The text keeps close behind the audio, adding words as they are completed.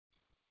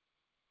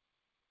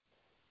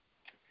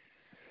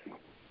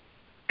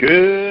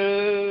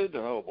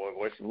Oh boy,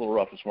 voice is a little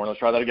rough this morning. Let's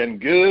try that again.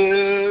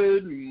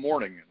 Good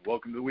morning.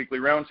 Welcome to the weekly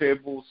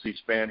roundtable.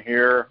 C-SPAN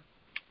here.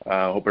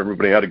 Hope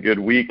everybody had a good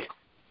week.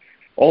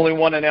 Only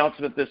one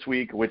announcement this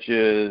week, which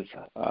is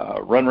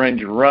Run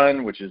Ranger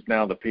Run, which is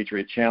now the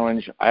Patriot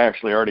Challenge. I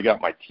actually already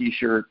got my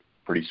T-shirt.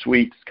 Pretty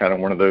sweet. It's kind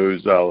of one of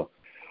those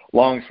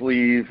long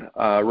sleeve.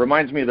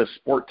 Reminds me of the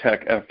Sport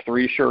Tech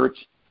F3 shirts.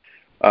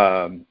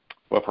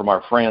 Well, from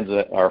our friends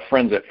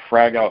at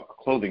Frag Out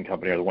Clothing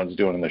Company are the ones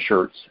doing the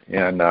shirts,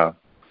 and I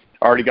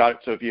already got it.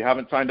 So if you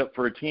haven't signed up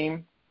for a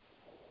team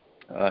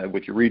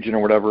with your region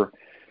or whatever,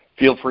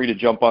 feel free to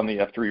jump on the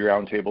F3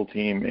 Roundtable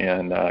team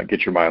and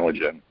get your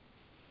mileage in.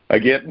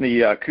 Again,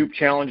 the Coop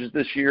challenges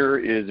this year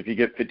is if you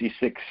get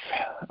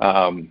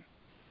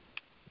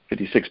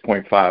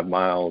 56.5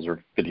 miles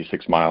or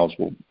 56 miles,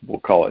 we'll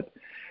call it.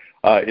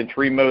 In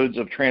 3 modes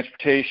of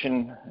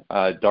transportation,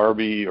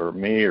 Darby or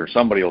me or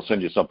somebody will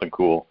send you something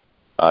cool.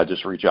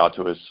 Just reach out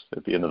to us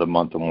at the end of the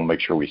month, and we'll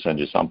make sure we send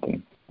you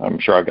something. I'm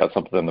sure I've got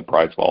something in the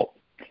prize vault.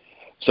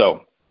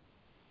 So,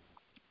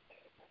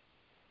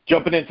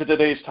 jumping into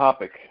today's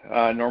topic,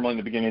 normally in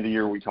the beginning of the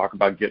year we talk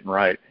about getting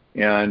right.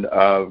 And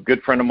a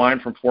good friend of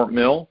mine from Fort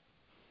Mill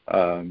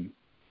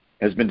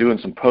has been doing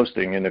some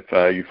posting, and if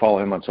you follow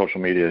him on social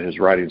media, his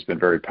writing's been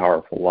very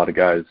powerful. A lot of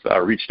guys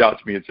reached out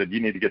to me and said, you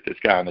need to get this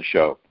guy on the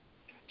show.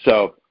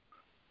 So,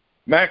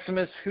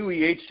 Maximus, who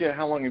EH'd you?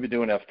 How long have you been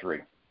doing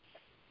F3?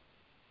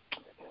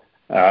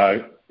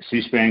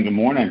 C-SPAN, good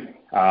morning.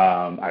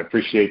 I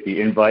appreciate the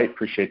invite,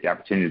 appreciate the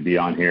opportunity to be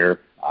on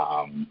here.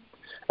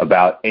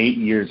 About 8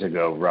 years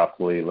ago,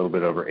 roughly, a little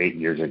bit over 8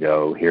 years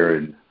ago, here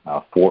in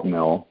Fort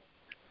Mill,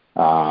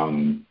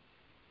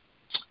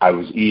 I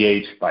was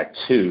EH'd by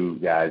 2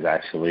 guys,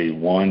 actually.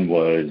 One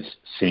was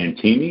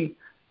Santini.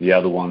 The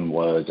other one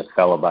was a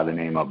fellow by the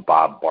name of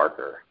Bob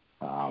Barker,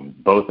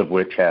 both of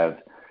which have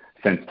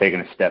since taken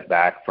a step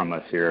back from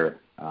us here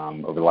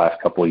over the last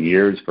couple of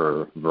years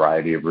for a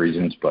variety of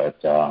reasons,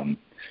 but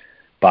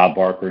Bob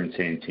Barker and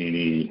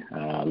Santini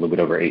a little bit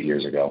over 8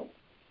 years ago.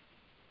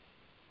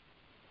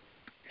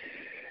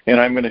 And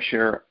I'm going to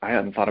share, I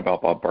hadn't thought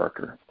about Bob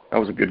Barker. That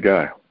was a good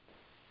guy.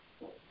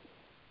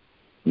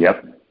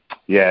 Yep.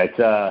 Yeah,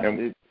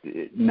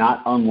 it's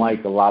not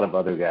unlike a lot of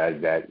other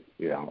guys that,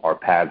 our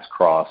paths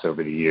cross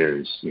over the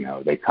years.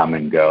 They come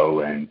and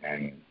go, and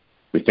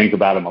we think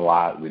about them a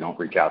lot. We don't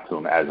reach out to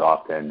them as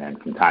often, and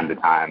from time to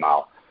time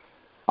I'll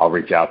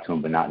reach out to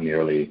him, but not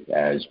nearly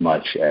as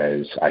much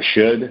as I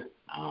should.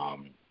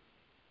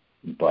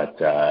 But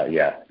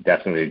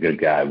definitely a good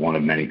guy, one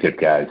of many good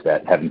guys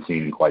that haven't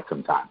seen in quite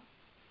some time.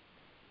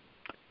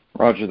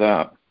 Roger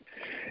that.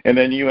 And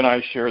then you and I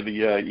share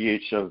the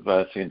EH of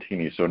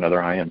Santini, so another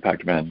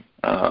high-impact man.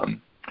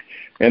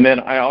 And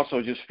then I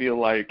also just feel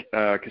like,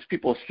 because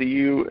people see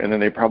you, and then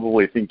they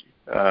probably think,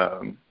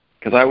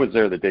 because I was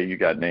there the day you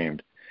got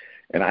named,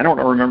 and I don't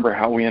remember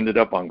how we ended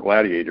up on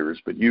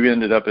gladiators, but you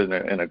ended up in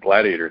a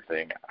gladiator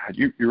thing.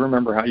 You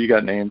remember how you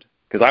got named?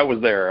 Because I was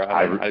there.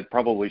 I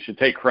probably should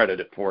take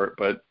credit for it,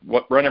 but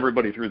run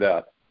everybody through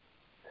that.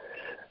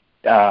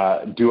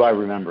 Do I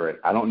remember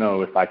it? I don't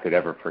know if I could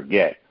ever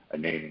forget a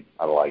name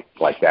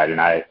like that. And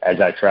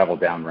as I travel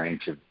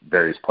downrange to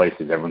various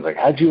places, everyone's like,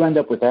 how'd you end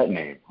up with that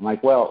name? I'm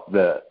like, well,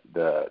 the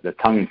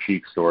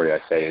tongue-in-cheek story I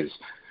say is,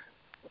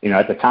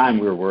 at the time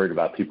we were worried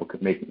about people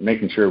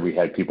making sure we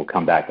had people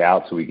come back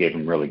out, so we gave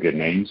them really good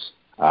names.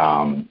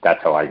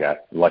 That's how I got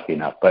lucky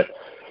enough. But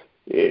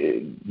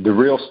the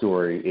real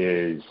story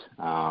is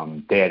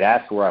they had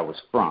asked where I was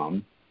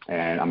from,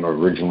 and I'm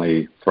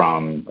originally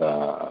from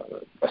a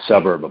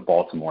suburb of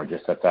Baltimore,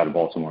 just outside of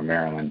Baltimore,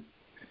 Maryland.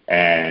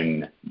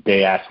 And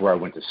they asked where I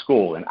went to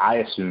school, and I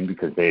assumed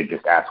because they had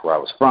just asked where I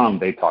was from,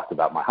 they talked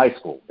about my high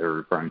school. They were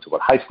referring to what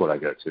high school I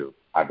go to.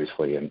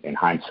 Obviously, in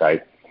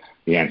hindsight,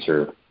 the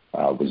answer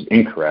was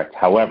incorrect.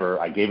 However,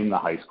 I gave them the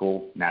high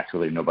school.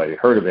 Naturally, nobody had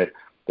heard of it.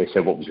 They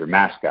said, what was your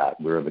mascot?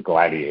 We were the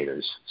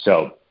Gladiators.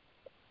 So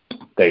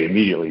they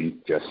immediately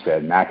just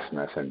said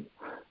Maximus, and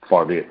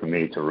far be it from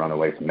me to run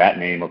away from that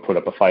name or put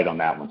up a fight on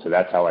that one. So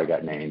that's how I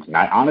got named. And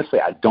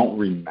I don't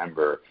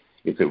remember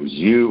if it was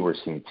you or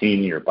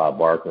Santini or Bob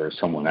Barker or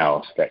someone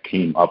else that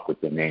came up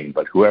with the name.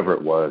 But whoever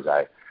it was,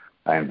 I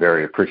am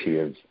very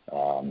appreciative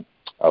of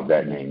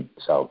that name.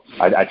 So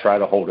I try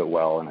to hold it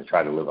well, and I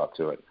try to live up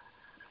to it.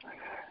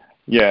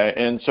 Yeah,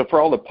 and so for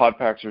all the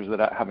podpaxers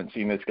that haven't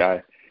seen this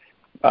guy,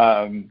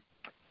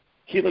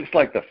 he looks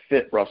like the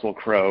fit Russell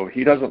Crowe.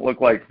 He doesn't look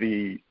like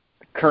the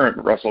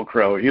current Russell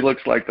Crowe. He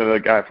looks like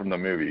the guy from the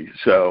movie.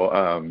 So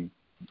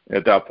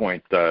at that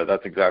point,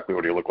 that's exactly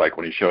what he looked like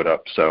when he showed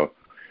up. So,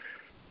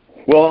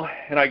 well,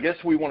 and I guess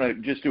we want to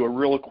just do a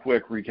real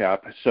quick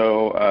recap.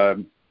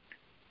 So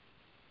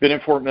been in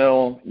Fort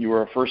Mill. You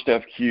were a first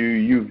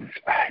FQ.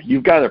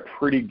 You've got a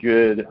pretty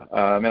good,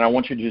 and I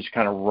want you to just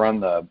kind of run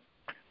the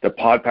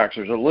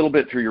podpaxers a little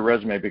bit through your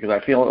resume, because I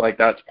feel like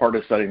that's part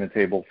of setting the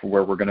table for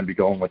where we're going to be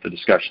going with the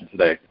discussion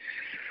today.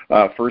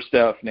 First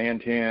F,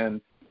 Nantan,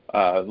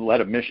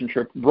 led a mission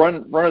trip.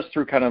 Run us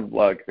through kind of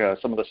like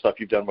some of the stuff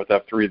you've done with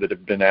F3 that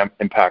have been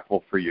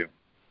impactful for you.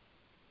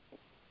 Yeah, absolutely. So, F3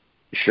 was my first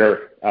mission trip. I was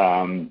Sure.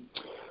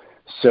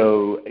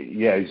 So,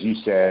 yeah, as you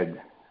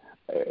said,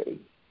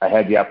 I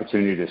had the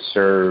opportunity to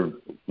serve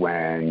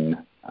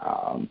when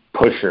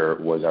Pusher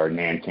was our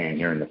Nantan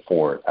here in the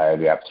fort. I had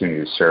the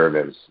opportunity to serve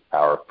as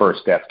our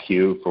first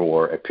FQ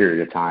for a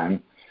period of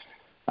time.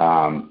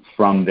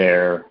 From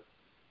there,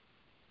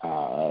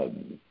 a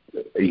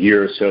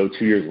year or so,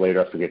 2 years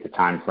later, I forget the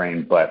time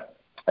frame, but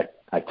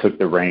I took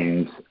the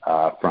reins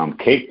from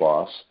Cake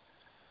Boss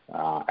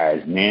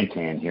as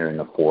Nantan here in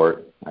the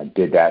fort. I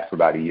did that for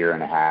about a year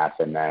and a half,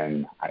 and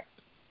then I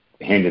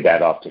handed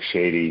that off to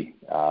Shady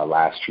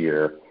last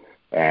year,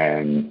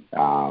 and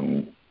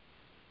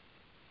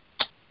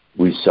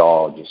we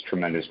saw just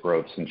tremendous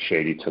growth since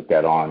Shady took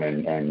that on,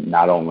 and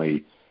not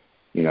only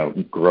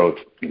growth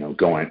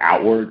going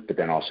outward, but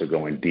then also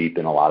going deep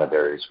in a lot of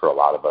areas for a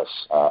lot of us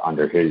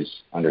under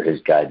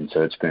his guidance.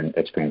 So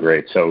it's been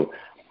great. So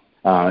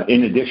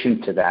in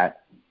addition to that,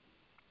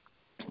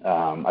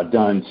 I've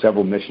done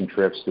several mission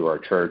trips through our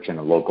church and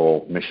a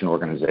local mission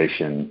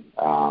organization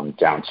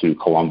down to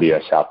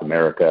Colombia, South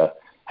America.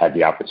 Had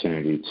the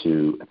opportunity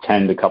to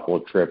attend a couple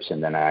of trips,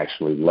 and then I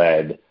actually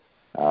led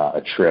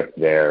a trip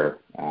there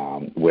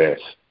with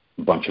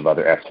a bunch of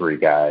other F3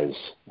 guys.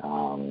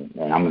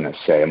 And I'm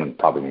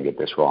probably going to get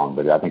this wrong,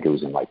 but I think it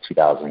was in like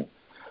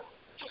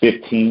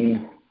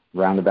 2015,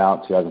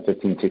 roundabout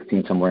 2015,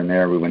 16, somewhere in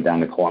there. We went down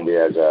to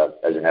Colombia as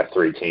an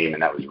F3 team,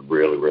 and that was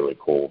really, really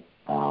cool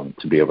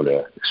to be able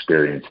to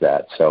experience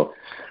that. So,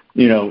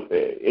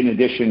 in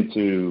addition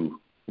to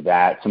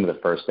that, some of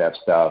the first F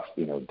stuff,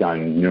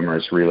 done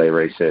numerous relay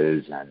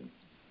races and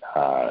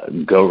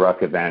Go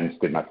Ruck events.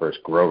 Did my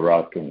first Grow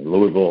Ruck in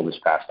Louisville this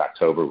past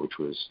October, which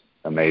was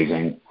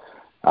amazing.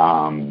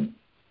 And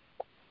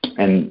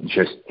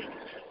just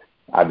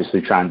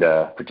obviously trying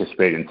to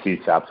participate in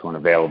CSOPs when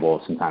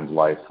available. Sometimes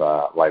life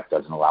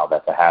doesn't allow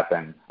that to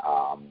happen.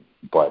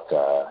 But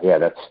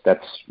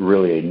that's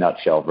really a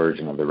nutshell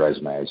version of the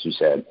resume, as you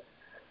said.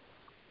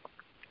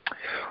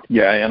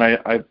 Yeah, and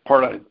I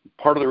part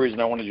of the reason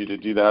I wanted you to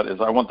do that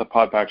is I want the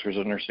Podpackers to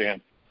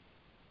understand.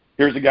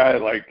 Here's a guy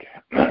like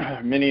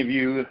many of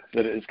you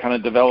that has kind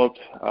of developed.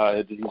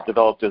 He's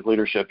developed his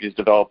leadership. He's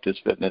developed his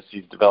fitness.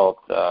 He's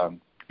developed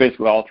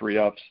basically all three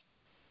ups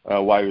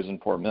while he was in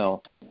Fort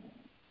Mill.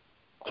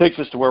 Takes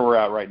us to where we're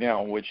at right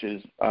now, which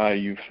is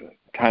you've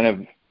kind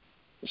of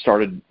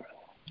started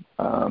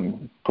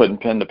putting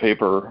pen to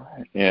paper,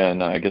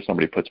 and I guess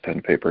nobody puts pen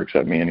to paper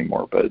except me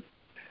anymore, but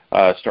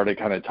started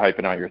kind of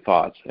typing out your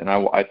thoughts. And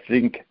I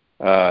think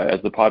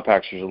as the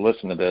Podpackers are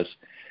listening to this,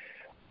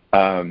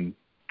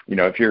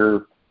 if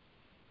you're,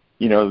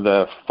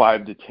 the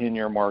 5 to 10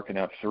 year mark in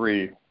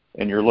F3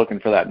 and you're looking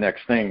for that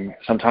next thing,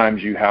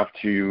 sometimes you have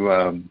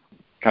to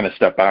kind of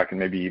step back and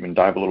maybe even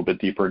dive a little bit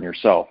deeper in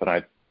yourself.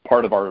 And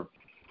part of our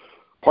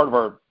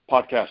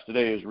podcast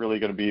today is really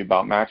going to be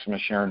about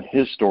Maximus sharing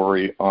his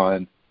story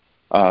on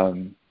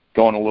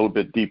going a little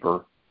bit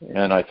deeper.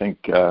 And I think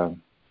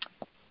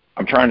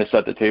I'm trying to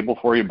set the table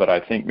for you, but I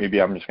think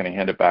maybe I'm just going to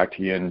hand it back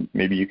to you, and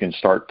maybe you can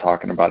start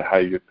talking about how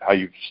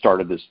you've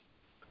started this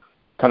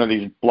kind of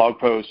these blog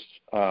posts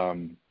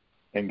and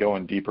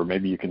going deeper.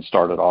 Maybe you can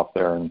start it off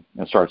there and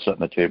start setting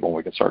the table, and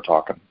we can start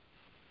talking.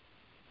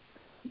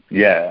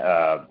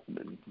 Yeah,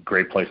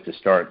 great place to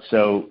start.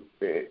 So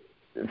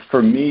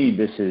for me,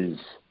 this has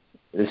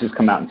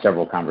come out in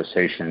several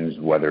conversations,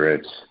 whether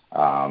it's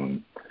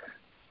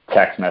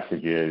text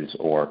messages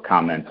or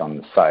comments on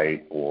the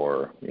site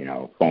or,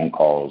 phone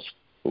calls,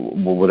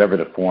 whatever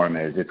the form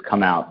is. It's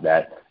come out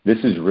that this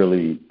is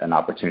really an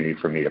opportunity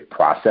for me to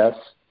process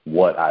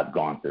what I've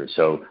gone through.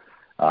 So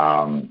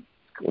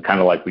kind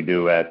of like we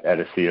do at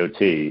a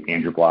COT,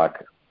 Andrew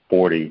Block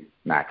 40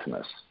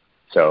 Maximus.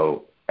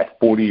 So at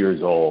 40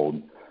 years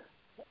old,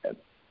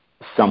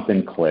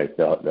 something clicked.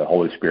 The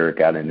Holy Spirit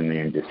got into me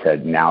and just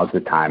said, now's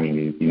the time.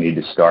 You need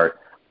to start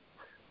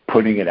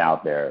putting it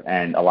out there.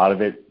 And a lot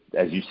of it,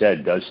 as you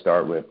said, does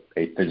start with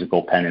a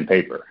physical pen and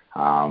paper.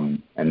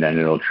 And then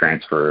it'll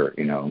transfer,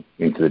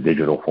 into the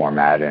digital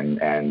format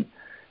and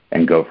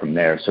go from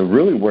there. So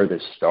really where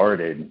this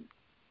started,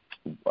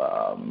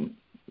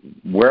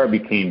 where I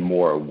became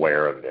more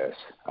aware of this,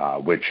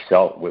 which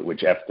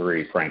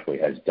F3 frankly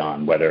has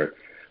done, whether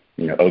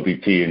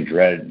OBT and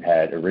Dredd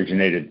had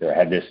originated or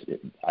had this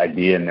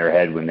idea in their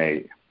head when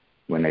they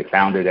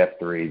founded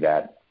F3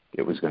 that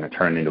it was going to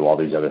turn into all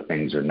these other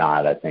things or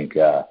not. I think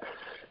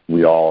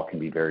we all can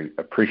be very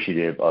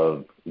appreciative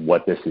of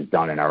what this has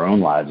done in our own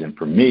lives. And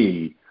for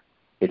me,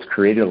 it's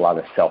created a lot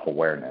of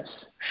self-awareness.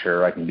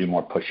 Sure, I can do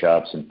more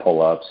push-ups and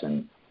pull-ups,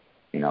 and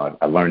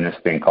I learned this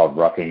thing called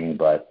rucking,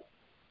 but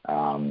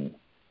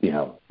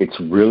it's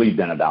really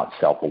been about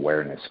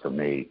self-awareness for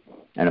me.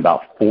 And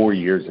about 4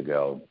 years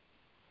ago,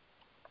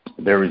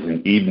 there was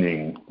an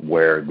evening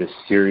where this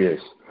serious,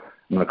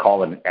 I'm going to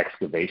call it an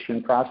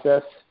excavation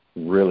process,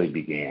 really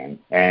began.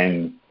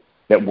 And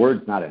that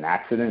word's not an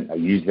accident. I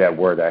used that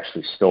word, I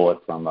actually stole it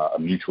from a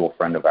mutual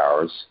friend of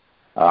ours.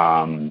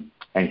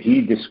 And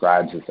he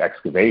describes this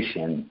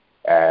excavation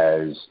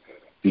as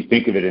if you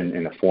think of it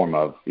in the form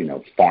of,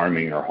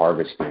 farming or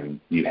harvesting,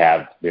 you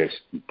have this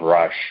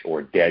brush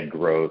or dead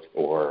growth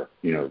or,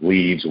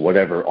 leaves,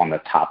 whatever on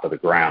the top of the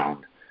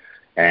ground.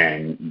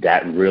 And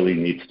that really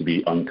needs to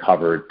be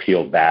uncovered,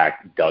 peeled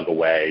back, dug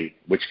away,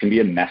 which can be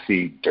a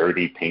messy,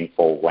 dirty,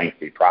 painful,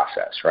 lengthy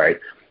process, right?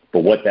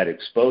 But what that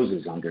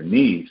exposes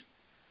underneath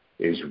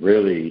is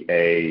really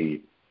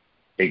a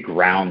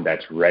ground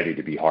that's ready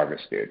to be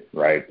harvested,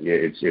 right?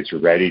 It's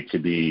ready to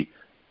be,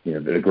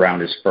 the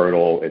ground is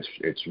fertile.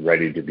 It's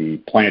ready to be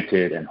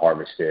planted and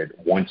harvested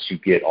once you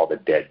get all the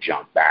dead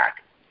junk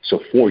back. So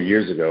 4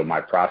 years ago,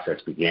 my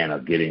process began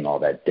of getting all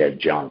that dead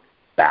junk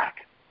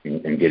back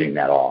and getting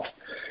that off.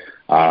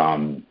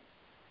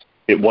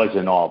 It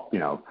wasn't all,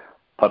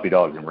 puppy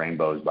dogs and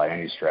rainbows by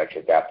any stretch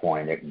at that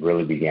point. It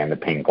really began the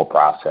painful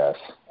process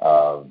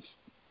of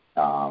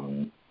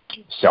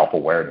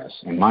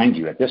self-awareness. And mind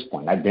you, at this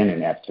point, I've been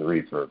in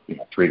F3 for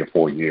 3 to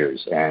 4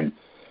 years. And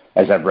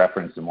as I've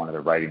referenced in one of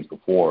the writings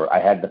before, I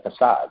had the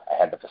facade. I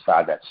had the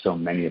facade that so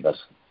many of us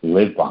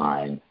live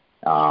behind.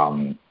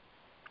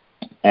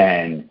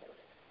 And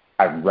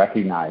I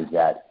recognized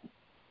that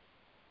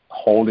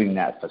holding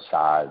that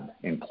facade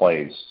in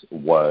place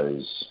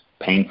was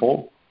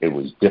painful, it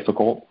was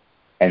difficult,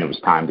 and it was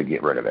time to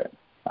get rid of it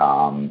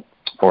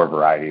for a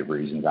variety of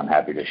reasons. I'm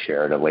happy to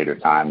share at a later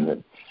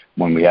time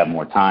when we have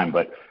more time.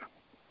 But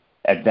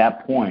at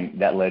that point,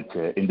 that led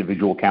to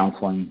individual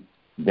counseling,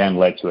 then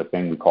led to a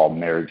thing we call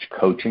marriage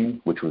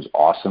coaching, which was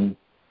awesome.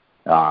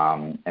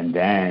 And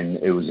then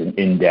it was an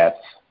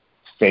in-depth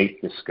faith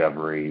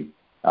discovery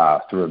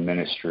through a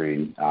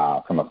ministry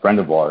from a friend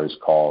of ours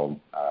called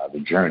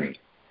The Journey.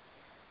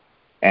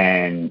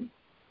 And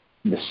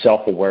the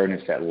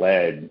self-awareness that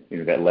led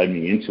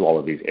me into all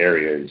of these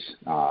areas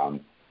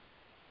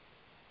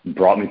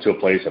brought me to a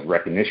place of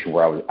recognition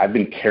where I've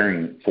been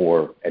carrying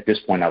for, at this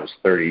point I was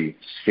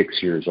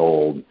 36 years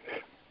old.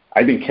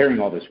 I've been carrying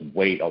all this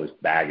weight, all this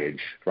baggage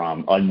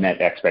from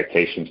unmet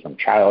expectations from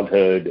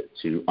childhood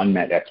to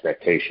unmet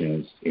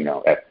expectations,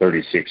 at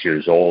 36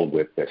 years old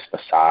with this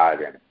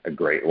facade and a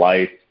great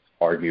life,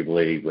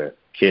 arguably with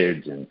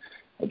kids and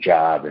a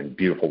job and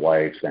beautiful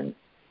wife, and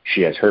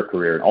she has her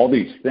career and all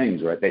these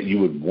things, right, that you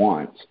would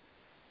want.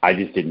 I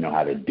just didn't know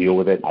how to deal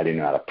with it. I didn't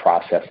know how to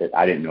process it.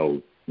 I didn't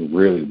know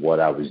really what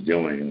I was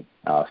doing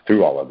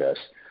through all of this.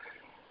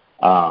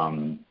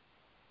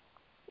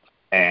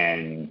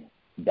 And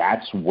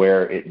that's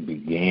where it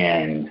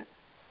began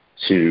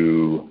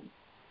to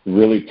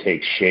really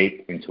take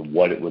shape into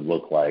what it would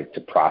look like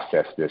to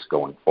process this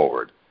going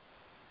forward.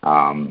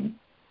 I've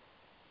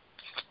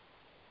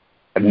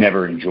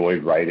never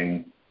enjoyed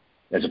writing.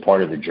 As a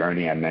part of the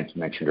journey, I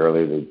mentioned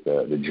earlier,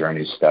 the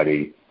journey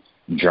study,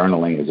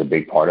 journaling is a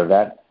big part of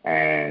that,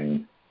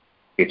 and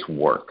it's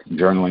work.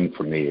 Journaling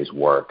for me is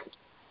work.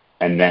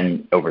 And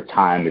then over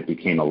time, it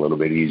became a little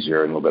bit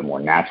easier and a little bit more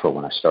natural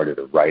when I started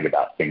to write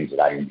about things that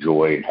I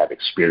enjoy and have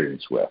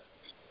experience with.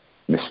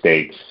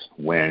 Mistakes,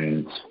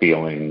 wins,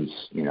 feelings,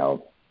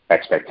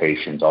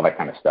 expectations, all that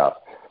kind of stuff.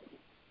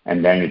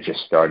 And then it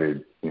just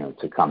started,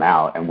 to come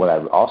out. And what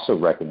I've also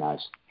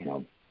recognized,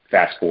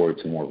 fast forward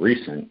to more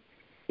recent,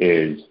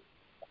 is,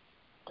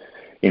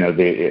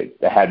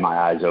 I had my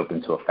eyes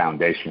open to a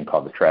foundation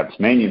called the Travis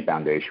Manion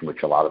Foundation,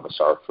 which a lot of us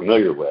are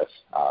familiar with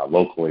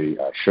locally.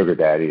 Sugar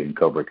Daddy and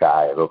Cobra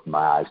Kai have opened my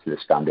eyes to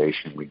this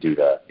foundation. We do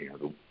the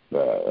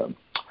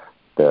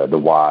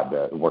WOD,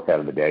 the workout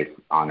of the day,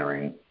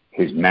 honoring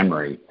his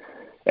memory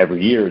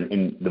every year.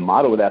 And the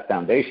motto of that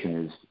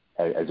foundation is,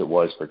 as it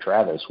was for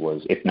Travis,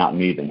 was if not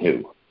me, then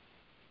who?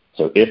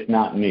 So if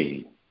not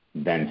me,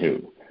 then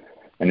who?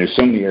 And there's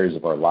so many areas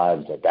of our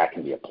lives that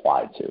can be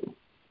applied to.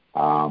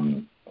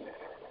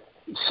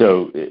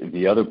 So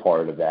the other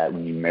part of that,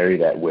 when you marry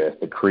that with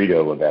the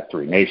credo of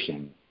F3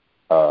 Nation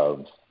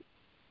of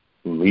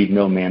leave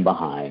no man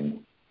behind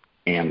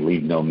and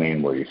leave no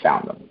man where you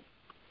found them.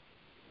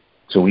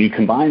 So when you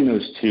combine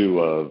those two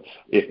of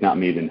if not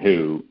me, then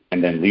who,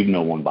 and then leave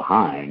no one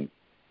behind,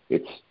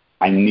 it's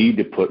I need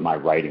to put my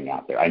writing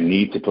out there. I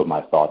need to put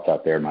my thoughts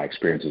out there, my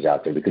experiences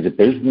out there, because if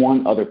there's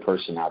one other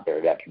person out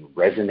there that can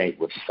resonate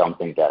with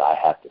something that I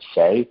have to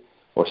say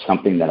or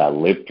something that I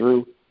lived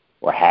through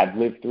or have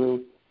lived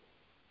through,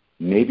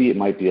 maybe it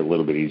might be a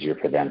little bit easier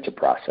for them to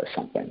process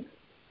something.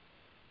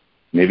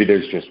 Maybe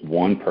there's just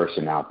one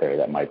person out there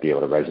that might be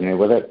able to resonate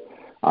with it.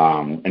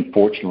 And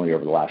fortunately,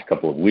 over the last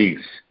couple of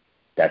weeks,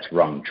 that's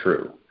rung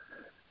true,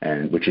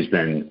 and which has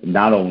been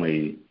not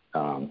only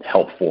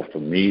helpful for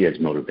me as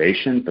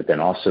motivation, but then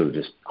also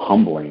just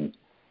humbling.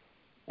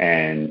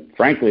 And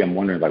frankly, I'm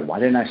wondering, why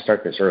didn't I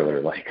start this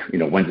earlier?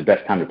 When's the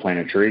best time to plant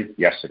a tree?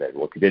 Yesterday.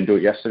 Well, if you didn't do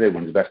it yesterday,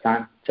 when's the best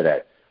time? Today.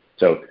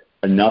 So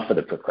enough of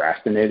the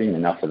procrastinating,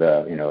 enough of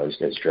the,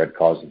 as Dredd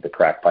calls it, the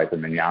crack pipe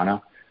and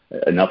manana,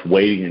 enough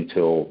waiting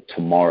until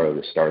tomorrow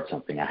to start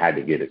something. I had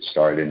to get it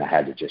started, and I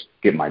had to just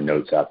get my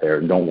notes out there.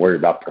 And don't worry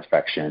about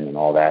perfection and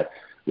all that,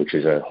 which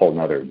is a whole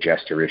other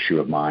jester issue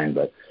of mine.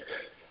 But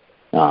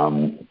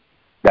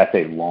that's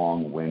a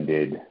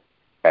long-winded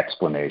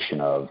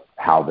explanation of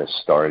how this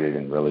started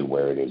and really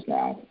where it is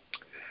now.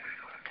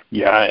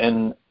 Yeah,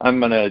 and I'm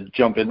going to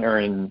jump in there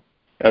and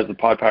as the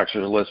Podpackers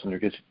are listening,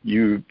 because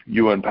you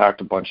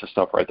unpacked a bunch of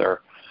stuff right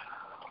there.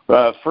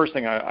 First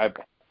thing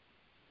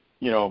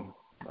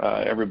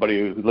everybody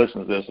who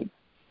listens to this,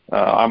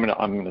 I'm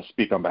gonna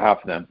speak on behalf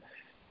of them.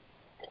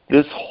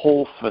 This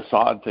whole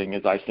facade thing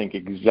is, I think,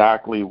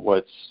 exactly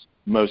what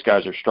most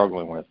guys are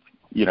struggling with.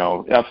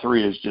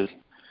 F3 is just,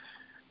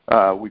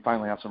 we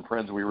finally have some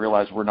friends. We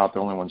realize we're not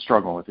the only ones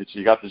struggling with it. So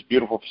you got this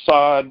beautiful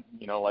facade,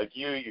 like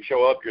you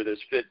show up, you're this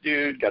fit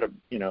dude,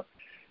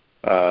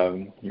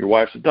 your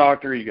wife's a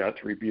doctor, you got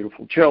 3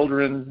 beautiful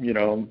children,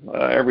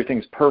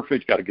 everything's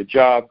perfect, got a good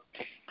job.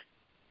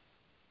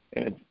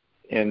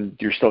 And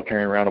you're still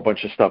carrying around a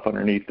bunch of stuff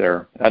underneath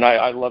there. And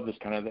I love this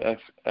kind of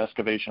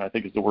excavation, I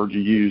think is the word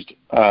you used,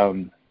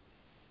 kind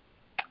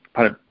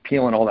of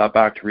peeling all that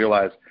back to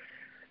realize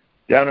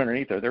down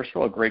underneath there's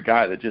still a great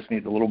guy that just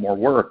needs a little more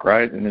work,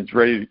 right? And it's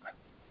ready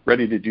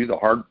to do the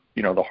hard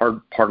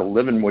part of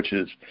living, which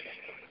is,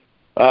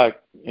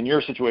 in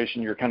your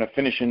situation, you're kind of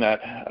finishing that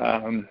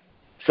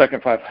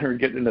second 500,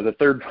 getting into the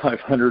third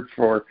 500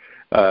 for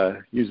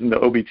using the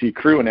OBT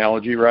crew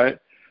analogy, right?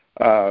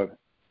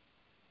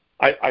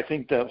 I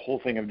think the whole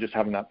thing of just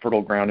having that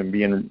fertile ground and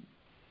being,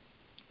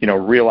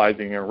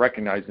 realizing and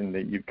recognizing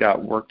that you've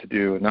got work to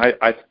do. And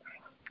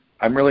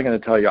I'm really going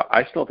to tell you,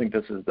 I still think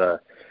this is the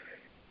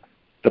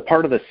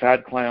part of the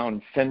sad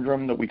clown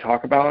syndrome that we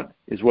talk about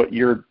is what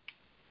you're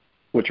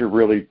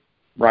really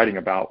writing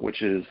about,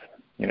 which is,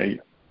 the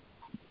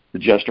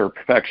gesture of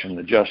perfection,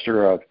 the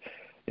gesture of,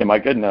 am I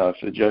good enough?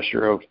 The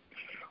gesture of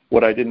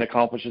what I didn't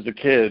accomplish as a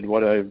kid,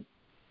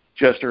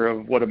 gesture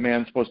of what a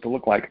man's supposed to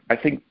look like. I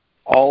think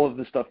all of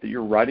the stuff that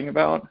you're writing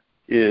about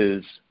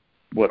is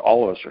what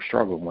all of us are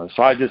struggling with.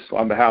 So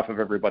on behalf of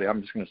everybody,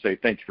 I'm just going to say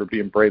thank you for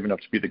being brave enough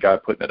to be the guy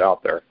putting it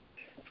out there.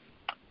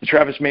 The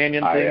Travis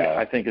Manion thing,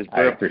 I think, is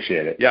I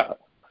appreciate it. Yeah.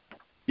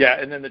 Yeah,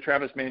 and then the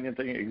Travis Manion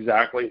thing,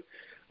 exactly.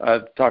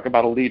 Talk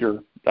about a leader.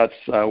 That's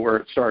where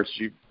it starts.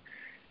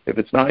 If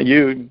it's not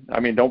you,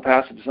 don't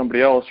pass it to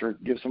somebody else or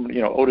give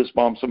somebody, Otis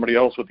bomb somebody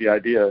else with the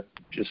idea.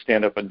 Just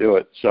stand up and do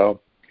it.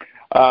 So,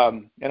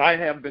 and I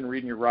have been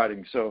reading your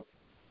writing, so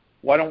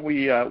why don't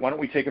we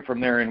take it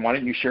from there, and why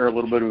don't you share a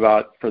little bit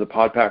about, for the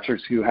Podpackers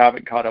who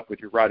haven't caught up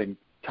with your writing,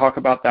 talk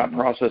about that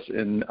process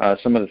and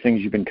some of the things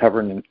you've been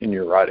covering in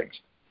your writings.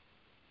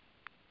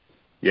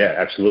 Yeah,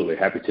 absolutely.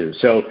 Happy to.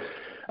 So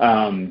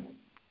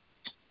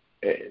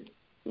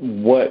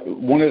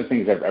one of the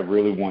things I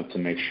really want to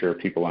make sure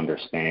people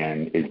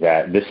understand is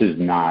that this is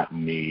not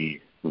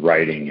me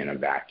writing in a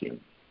vacuum.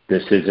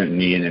 This isn't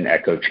me in an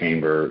echo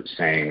chamber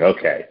saying,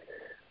 okay,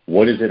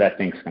 what is it I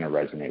think is going to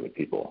resonate with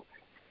people?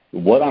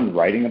 What I'm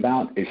writing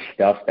about is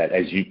stuff that,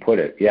 as you put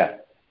it,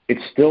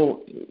 it's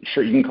still,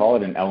 sure, you can call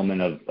it an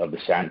element of the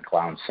sad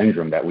clown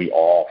syndrome that we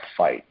all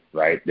fight,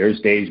 right?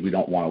 There's days we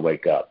don't want to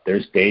wake up.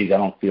 There's days I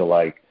don't feel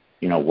like,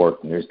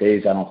 working. There's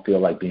days I don't feel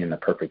like being the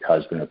perfect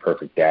husband or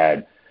perfect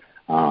dad.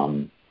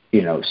 So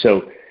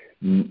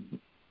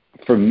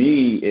for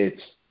me,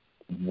 it's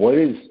what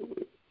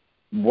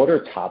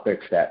are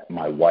topics that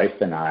my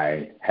wife and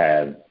I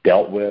have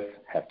dealt with,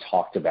 have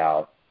talked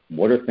about?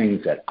 What are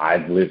things that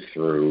I've lived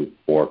through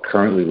or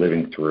currently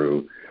living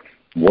through?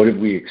 What have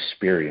we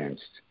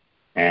experienced?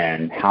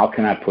 And how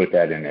can I put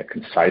that in a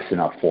concise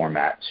enough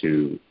format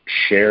to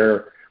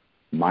share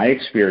my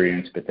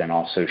experience, but then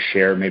also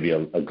share maybe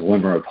a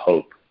glimmer of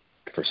hope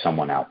for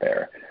someone out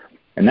there?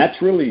 And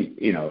that's really,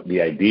 the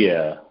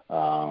idea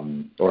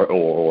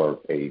or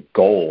a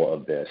goal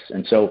of this.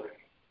 And so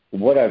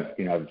what I've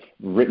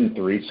written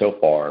 3 so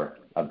far.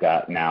 I've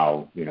got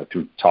now,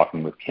 through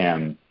talking with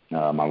Kim,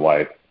 my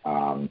wife,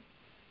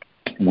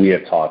 we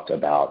have talked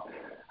about,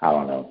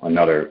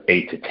 another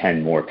 8 to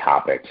 10 more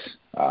topics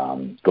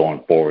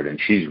going forward. And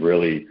she's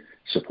really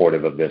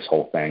supportive of this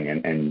whole thing.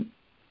 And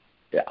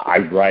I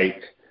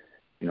write,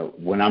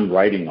 when I'm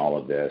writing all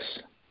of this,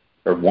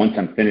 or once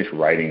I'm finished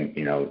writing,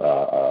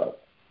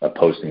 a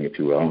posting, if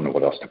you will, I don't know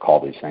what else to call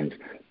these things.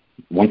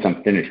 Once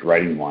I'm finished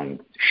writing one,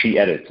 she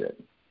edits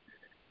it.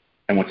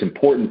 And what's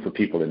important for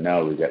people to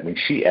know is that when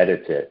she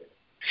edits it,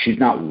 she's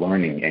not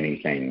learning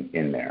anything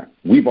in there.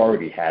 We've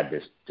already had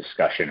this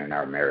discussion in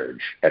our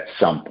marriage at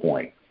some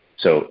point.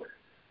 So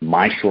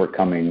my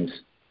shortcomings,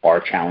 our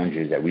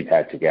challenges that we've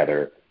had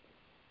together,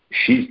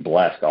 she's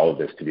blessed all of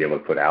this to be able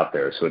to put out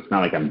there. So it's not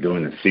like I'm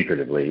doing this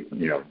secretively.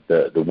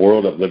 The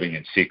world of living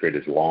in secret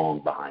is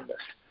long behind us.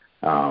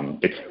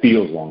 It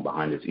feels long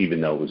behind us,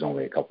 even though it was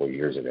only a couple of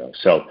years ago.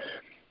 So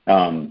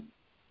I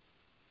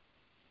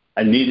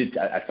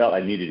felt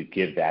I needed to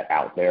give that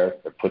out there,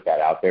 or put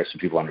that out there, so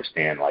people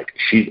understand, like,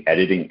 she's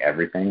editing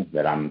everything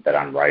that I'm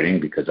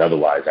writing, because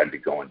otherwise I'd be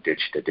going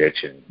ditch to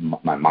ditch and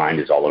my mind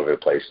is all over the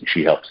place, and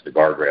she helps the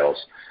guardrails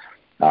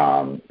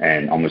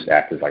and almost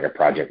acts as like a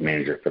project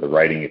manager for the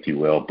writing, if you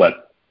will.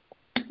 But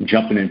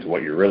jumping into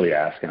what you're really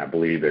asking, I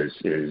believe is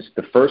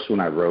the first one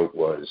I wrote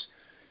was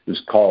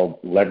called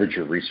Leverage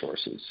Your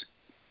Resources.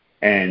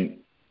 And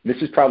this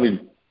is probably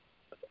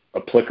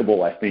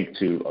applicable, I think,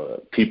 to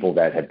people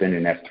that have been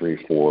in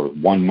F3 for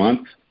 1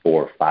 month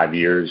or 5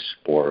 years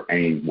or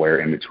anywhere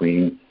in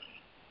between.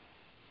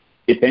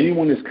 if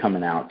anyone is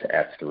coming out to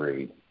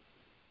F3,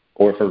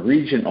 or if a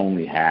region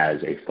only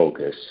has a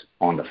focus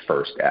on the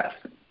first F,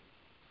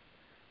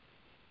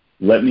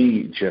 let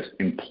me just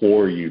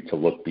implore you to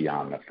look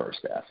beyond the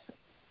first F.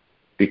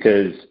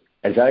 Because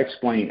as I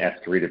explain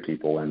F3 to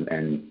people,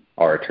 and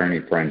our attorney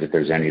friends, if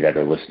there's any that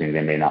are listening,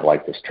 they may not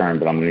like this term,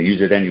 but I'm going to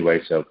use it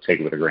anyway, so take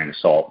it with a grain of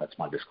salt. That's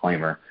my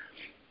disclaimer.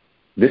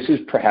 This is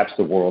perhaps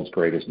the world's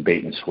greatest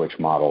bait and switch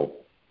model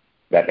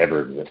that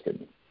ever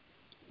existed.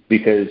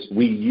 Because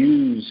we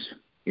use,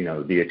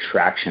 the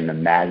attraction, the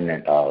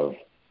magnet of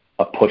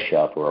a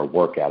push-up or a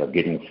workout, of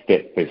getting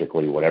fit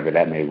physically, whatever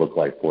that may look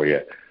like for you,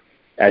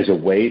 as a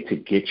way to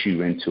get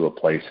you into a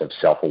place of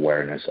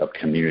self-awareness, of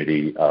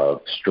community,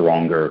 of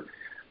stronger,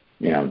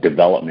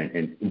 development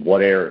in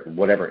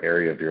whatever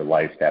area of your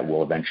life that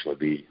will eventually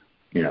be,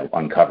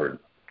 uncovered.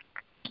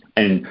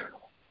 And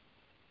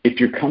if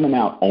you're coming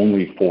out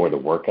only for the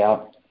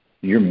workout,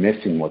 you're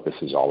missing what this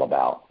is all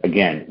about.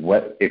 Again,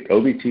 if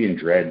OBT and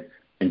Dread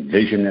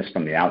envision this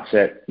from the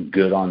outset,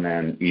 good on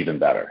them, even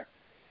better.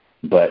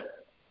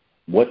 But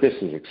what this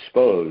has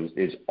exposed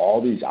is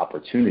all these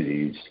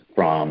opportunities,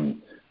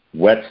 from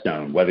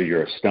whetstone, whether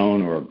you're a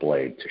stone or a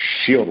blade, to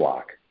shield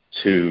lock,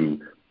 to,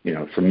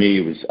 for me,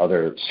 it was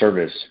other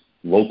service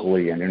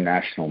locally and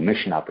international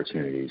mission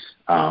opportunities.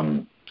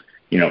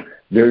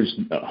 There's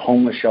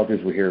homeless shelters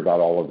we hear about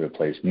all over the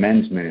place,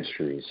 men's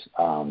ministries,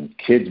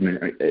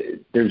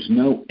 there's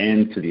no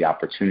end to the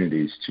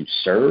opportunities to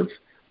serve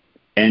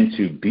and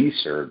to be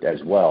served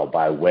as well,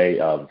 by way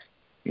of,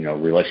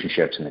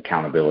 relationships and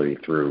accountability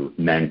through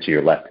men to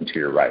your left and to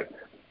your right.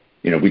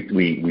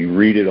 We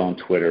read it on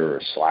Twitter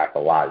or Slack a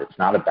lot. It's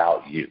not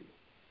about you.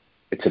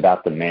 It's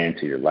about the man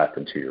to your left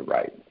and to your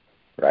right,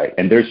 right?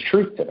 And there's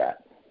truth to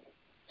that.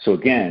 So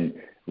again,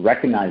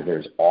 recognize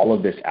there's all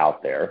of this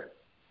out there.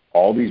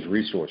 All these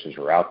resources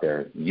are out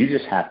there. You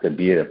just have to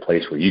be at a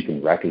place where you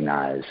can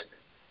recognize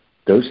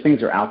those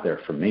things are out there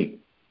for me.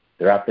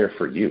 They're out there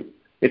for you.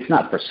 It's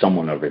not for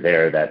someone over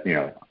there that,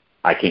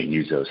 I can't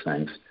use those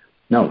things.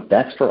 No,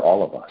 that's for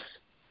all of us.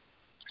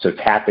 So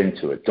tap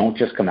into it. Don't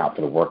just come out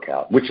for the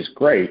workout, which is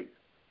great.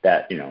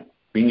 That,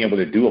 being able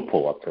to do a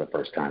pull-up for the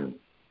first time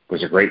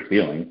was a great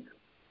feeling,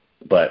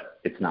 but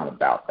it's not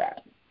about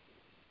that.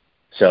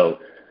 So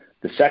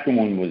the second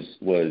one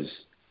was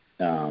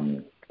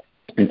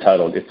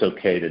entitled, "It's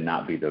Okay to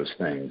Not Be Those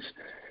Things."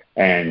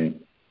 And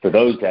for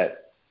those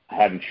that I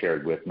haven't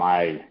shared with,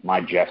 my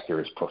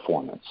gesture is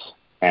performance.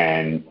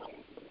 And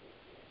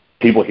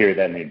people hear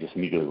that and they just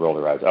immediately roll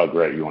their eyes. Oh,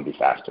 great, you want to be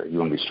faster. You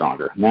want to be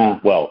stronger. Nah,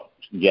 well,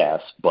 yes,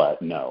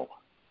 but no.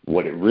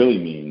 What it really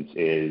means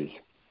is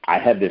I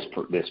have this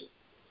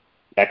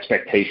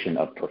expectation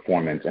of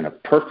performance, and a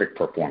perfect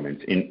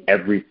performance in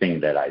everything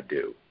that I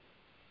do.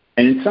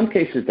 And in some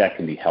cases that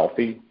can be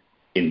healthy.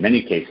 In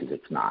many cases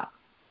it's not.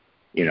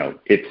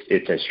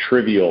 It's as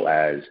trivial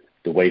as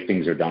the way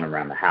things are done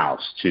around the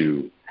house,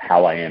 to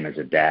how I am as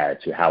a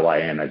dad, to how I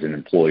am as an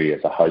employee,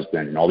 as a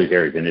husband, and all these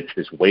areas. And it's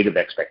this weight of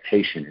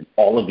expectation in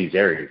all of these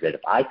areas that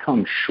if I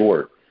come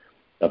short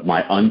of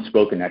my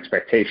unspoken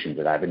expectations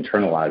that I've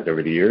internalized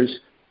over the years,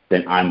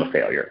 then I'm a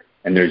failure,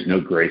 and there's no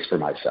grace for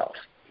myself.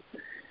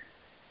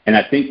 And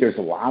I think there's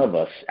a lot of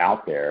us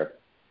out there,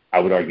 I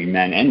would argue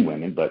men and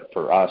women, but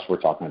for us,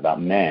 we're talking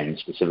about men,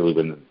 specifically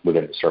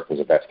within the circles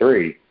of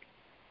F3,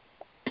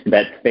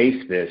 that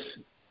face this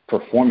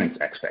performance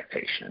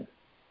expectation.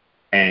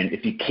 And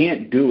if you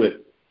can't do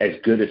it as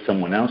good as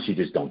someone else, you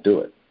just don't do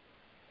it.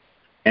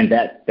 And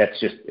that's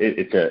just,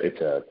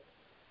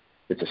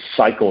 it's a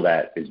cycle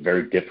that is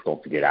very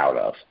difficult to get out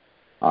of.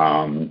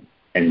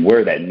 And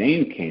where that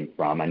name came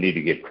from, I need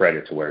to give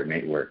credit to where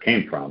it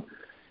came from,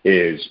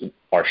 is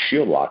our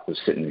shield lock was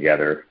sitting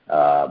together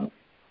a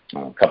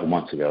couple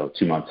months ago,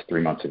 2 months,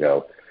 3 months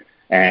ago.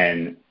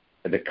 And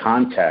the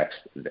context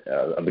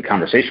of the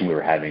conversation we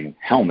were having,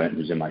 Helmet,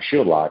 who's in my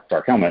shield lock,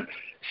 Dark Helmet,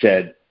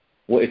 said,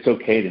 well, it's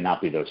okay to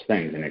not be those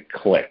things. And it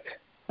clicked.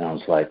 And I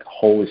was like,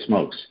 holy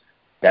smokes.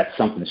 That's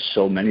something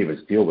so many of us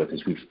deal with,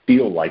 is we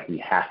feel like we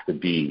have to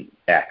be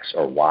X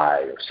or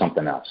Y or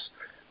something else.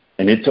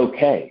 And it's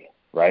okay,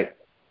 right?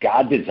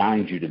 God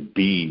designed you to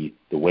be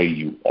the way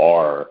you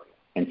are,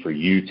 and for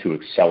you to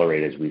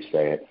accelerate, as we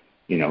say it,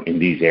 in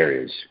these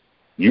areas.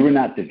 You were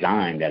not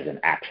designed as an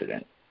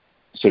accident.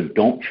 So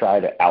don't try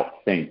to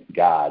outthink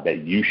God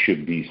that you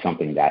should be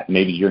something that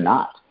maybe you're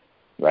not,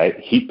 right?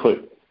 He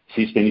put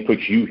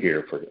you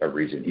here for a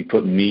reason. He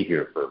put me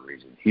here for a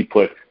reason. He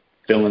put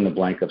fill in the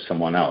blank of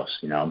someone else,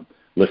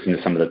 listen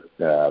to some of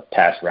the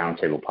past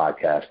Roundtable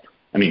podcasts.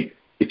 I mean,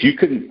 if you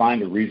couldn't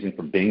find a reason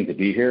for Bing to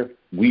be here,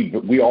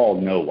 we all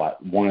know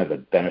what one of the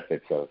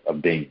benefits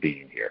of Bing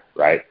being here,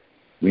 right?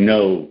 We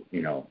know,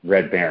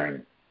 Red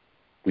Baron,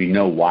 we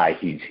know why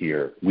he's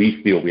here.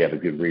 We feel we have a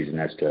good reason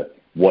as to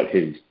what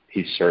he's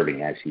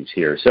serving as he's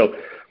here. So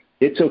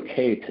it's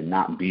okay to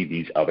not be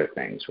these other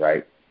things,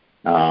 right?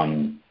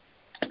 And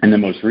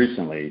then most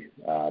recently,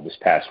 this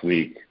past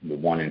week, the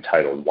one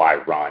entitled "Why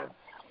Run?"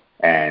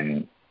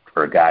 And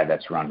for a guy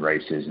that's run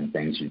races and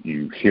things,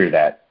 you hear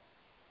that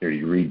or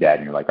you read that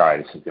and you're like, all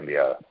right, this is going to be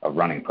a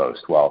running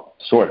post. Well,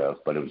 sort of,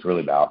 but it was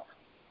really about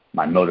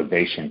my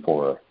motivation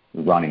for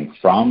running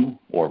from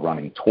or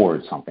running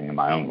towards something in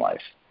my own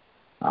life.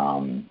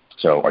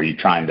 So are you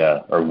trying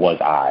to, or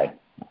was I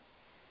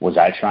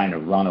trying to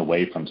run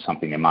away from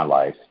something in my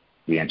life?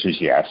 The answer is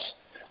yes.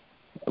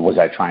 Was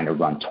I trying to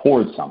run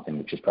towards something,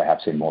 which is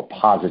perhaps a more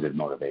positive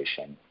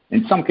motivation?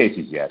 In some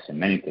cases, yes. In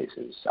many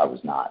cases, I was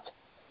not.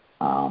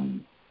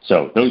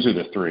 So those are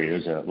the three.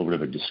 There's a little bit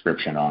of a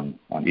description on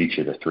each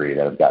of the three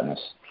that have gotten us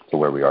to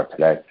where we are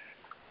today.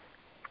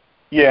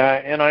 Yeah,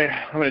 and I'm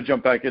going to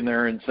jump back in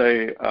there and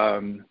say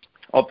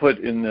I'll put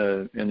in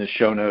the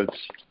show notes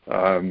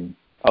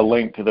a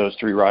link to those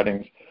three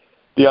writings.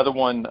 The other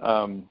one,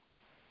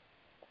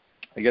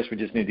 I guess we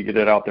just need to get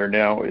it out there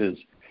now, is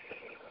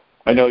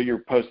I know you're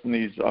posting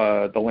these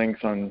the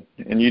links on,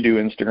 and you do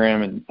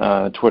Instagram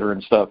and Twitter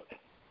and stuff.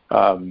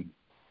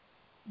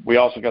 We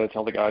also got to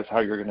tell the guys how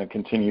you're going to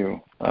continue,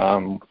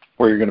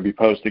 where you're going to be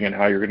posting and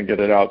how you're going to get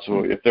it out.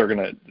 So if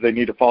they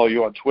need to follow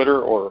you on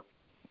Twitter or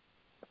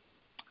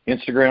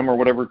Instagram or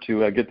whatever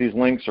to get these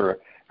links, or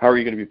how are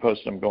you going to be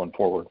posting them going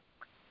forward?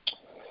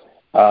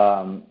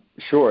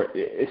 Sure.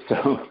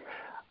 So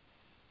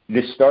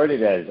this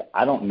started as,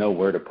 I don't know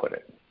where to put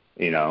it.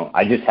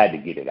 I just had to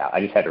get it out. I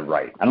just had to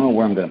write. I don't know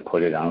where I'm going to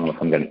put it. I don't know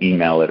if I'm going to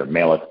email it or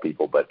mail it to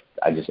people, but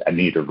I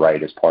need to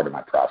write as part of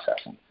my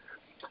processing.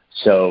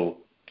 So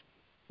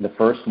the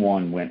first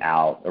one went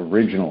out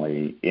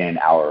originally in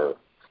our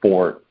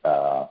Fort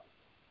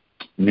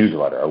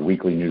newsletter, a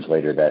weekly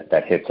newsletter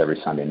that hits every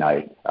Sunday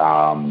night.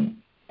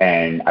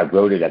 And I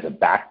wrote it as a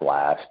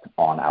backblast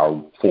on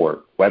our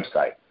Fort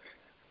website.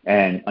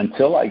 And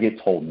until I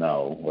get told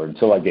no, or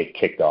until I get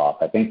kicked off,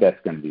 I think that's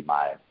going to be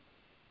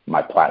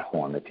my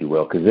platform, if you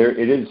will, because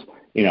it is,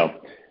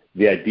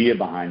 the idea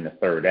behind the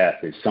third F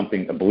is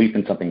a belief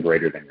in something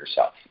greater than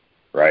yourself,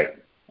 right?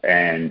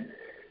 And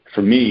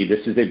for me,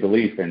 this is a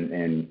belief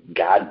in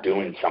God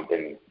doing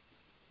something,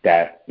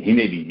 that he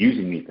may be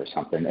using me for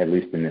something, at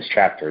least in this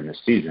chapter, in this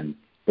season,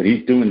 but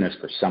he's doing this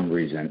for some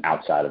reason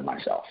outside of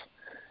myself.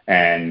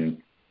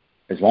 And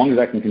as long as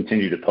I can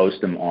continue to post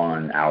them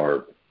on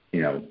our,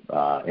 in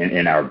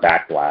our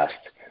backblast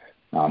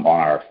on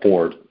our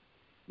Fort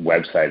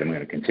website, I'm going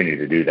to continue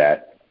to do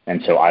that.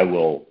 And so I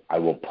will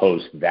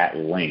post that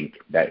link,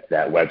 that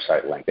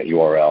website link, that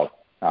URL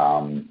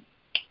on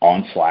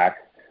Slack,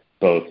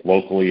 both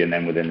locally and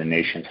then within the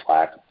nation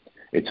Slack.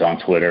 It's on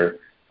Twitter.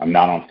 I'm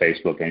not on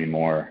Facebook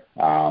anymore,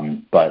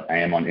 but I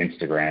am on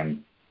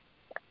Instagram.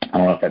 I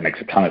don't know if that makes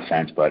a ton of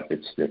sense, but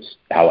it's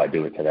how I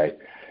do it today.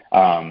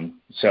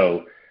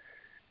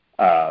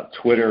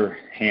 Twitter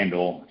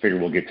handle, I figure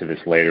we'll get to this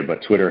later,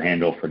 but Twitter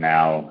handle for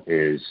now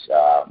is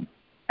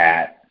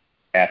at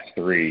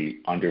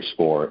F3_A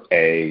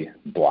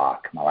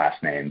block, my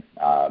last name,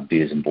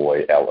 B as in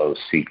boy,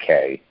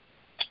 LOCK.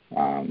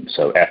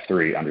 So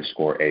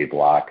F3_A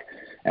block.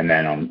 And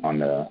then on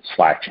the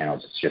Slack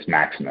channels, it's just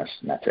Maximus,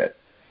 and that's it.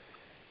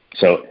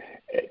 So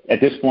at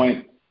this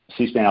point,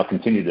 C-SPAN, I'll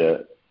continue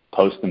to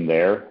post them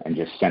there and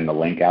just send the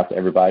link out to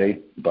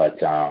everybody.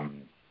 But I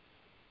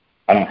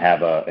don't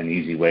have an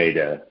easy way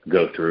to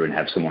go through and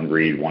have someone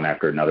read one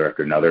after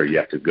another. You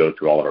have to go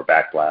through all of our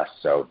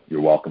backblasts, so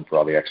you're welcome for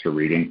all the extra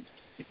reading.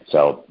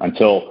 So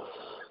until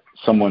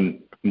someone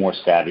more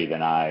savvy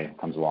than I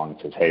comes along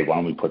and says, hey, why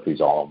don't we put these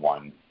all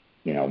in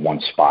one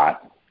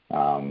spot,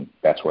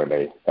 that's where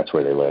they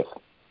live.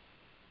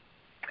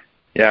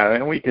 Yeah,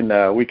 and we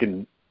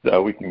can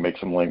make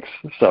some links.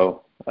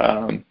 So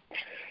I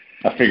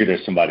figured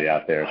there's somebody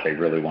out there if they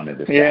really wanted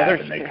this to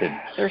happen,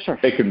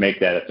 they could make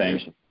that a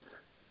thing.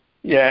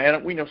 Yeah,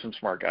 and we know some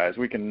smart guys.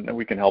 We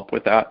can help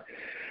with that.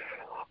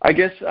 I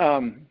guess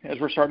as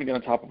we're starting to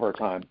get on top of our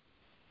time,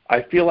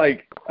 I feel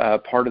like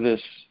part of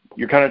this,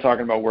 you're kind of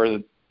talking about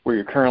where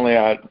you're currently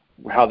at,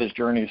 how this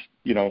journey's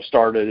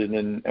started,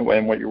 and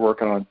what you're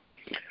working on.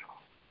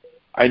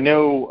 I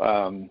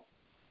know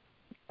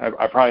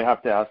I probably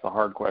have to ask the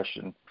hard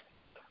question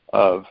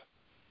of,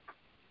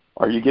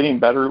 are you getting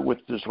better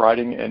with this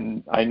writing?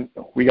 And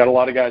we got a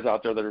lot of guys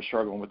out there that are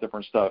struggling with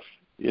different stuff.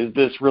 Is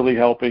this really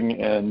helping?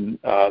 And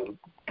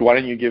why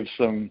don't you give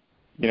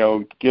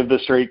give the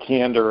straight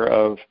candor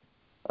of,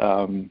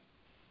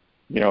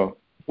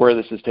 where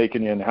this is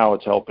taking you and how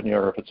it's helping you,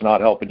 or if it's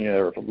not helping you,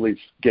 or if at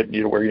least getting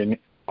you to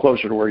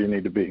closer to where you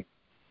need to be?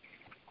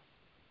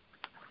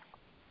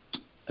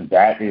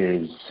 That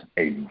is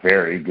a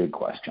very good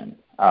question.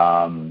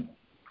 I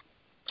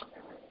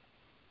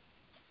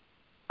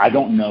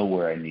don't know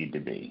where I need to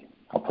be.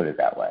 I'll put it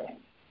that way.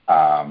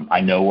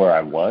 I know where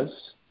I was.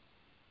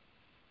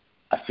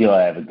 I feel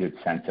I have a good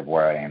sense of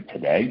where I am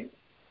today.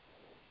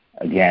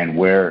 Again,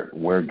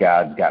 where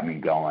God's got me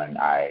going,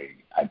 I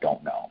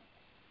don't know.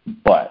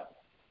 But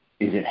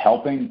is it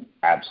helping?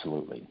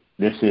 Absolutely.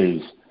 This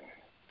is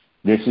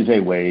a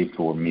way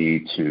for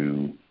me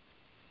to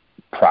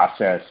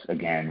process,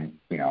 again,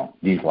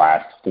 these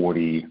last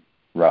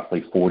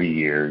roughly 40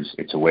 years.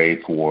 It's a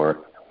way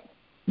for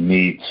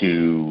me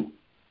to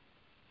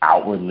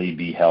outwardly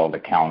be held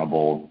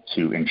accountable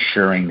to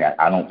ensuring that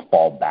I don't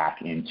fall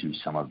back into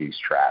some of these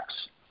traps.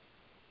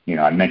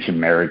 I mentioned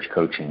marriage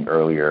coaching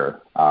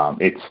earlier.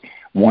 It's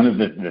one of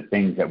the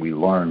things that we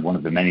learned, one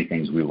of the many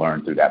things we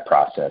learned through that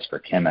process for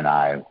Kim and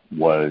I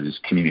was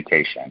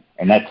communication.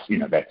 And that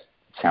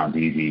sounds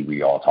easy.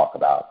 We all talk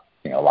about,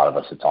 a lot of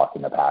us have talked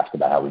in the past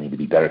about how we need to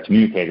be better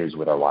communicators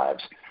with our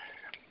wives.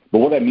 But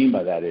what I mean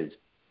by that is,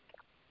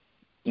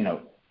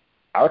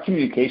 our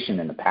communication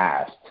in the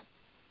past,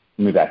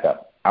 let me back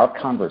up. Our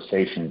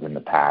conversations in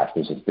the past,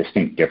 there's a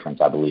distinct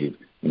difference, I believe,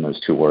 in those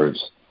two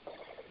words.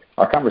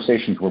 Our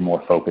conversations were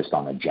more focused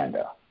on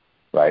agenda,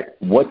 right?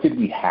 What did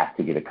we have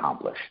to get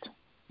accomplished?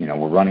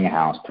 We're running a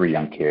house, 3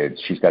 young kids.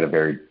 She's got a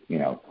very,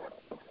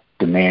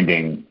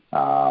 demanding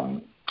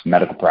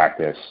medical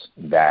practice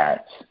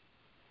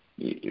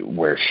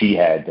where she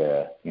had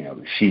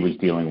she was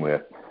dealing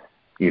with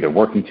either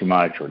working too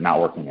much or not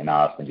working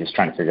enough and just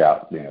trying to figure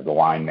out, the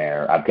line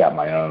there. I've got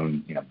my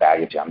own,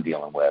 baggage I'm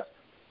dealing with.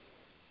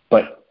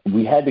 But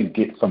we had to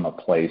get from a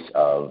place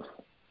of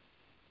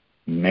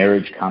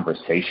marriage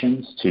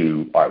conversations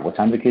to, all right, what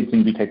time do the kids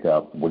need to be picked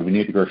up? What do we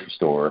need at the grocery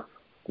store?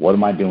 What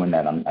am I doing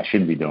that I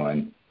shouldn't be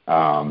doing?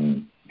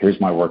 Here's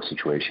my work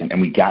situation.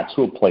 And we got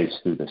to a place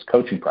through this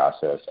coaching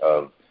process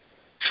of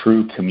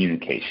true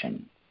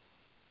communication.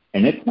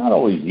 And it's not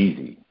always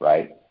easy,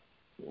 right?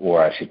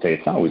 Or I should say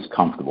it's not always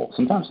comfortable.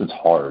 Sometimes it's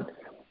hard,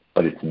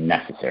 but it's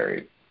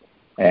necessary.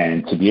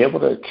 And to be able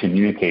to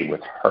communicate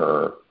with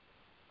her,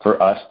 for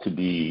us to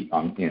be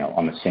on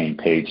the same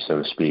page,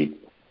 so to speak,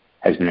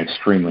 has been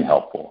extremely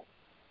helpful.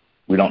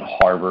 We don't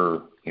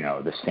harbor,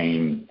 the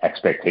same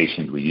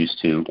expectations we used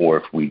to, or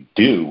if we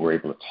do, we're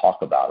able to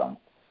talk about them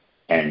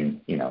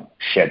and,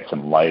 shed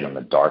some light on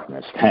the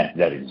darkness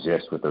that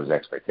exists with those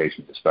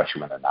expectations,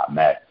 especially when they're not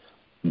met.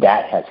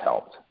 That has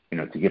helped.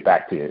 To get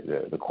back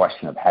to the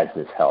question of has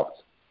this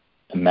helped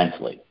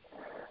immensely.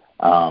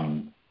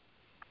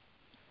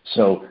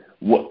 So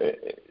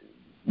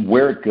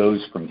where it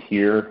goes from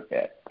here,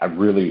 I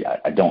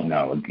don't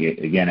know.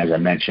 Again, as I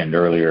mentioned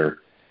earlier,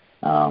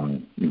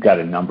 you've got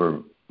a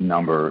number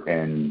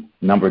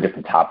of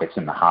different topics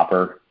in the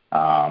hopper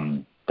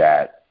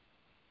that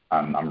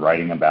I'm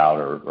writing about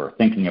or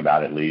thinking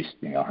about at least.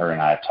 Her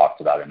and I have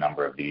talked about a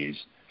number of these.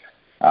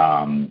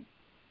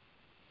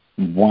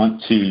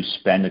 Want to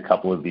spend a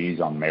couple of these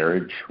on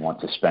marriage, want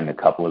to spend a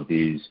couple of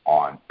these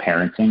on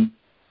parenting.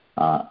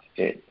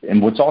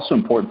 And what's also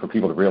important for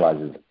people to realize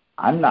is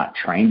I'm not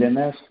trained in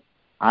this.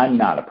 I'm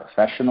not a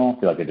professional. I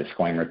feel like a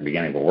disclaimer at the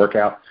beginning of a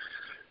workout.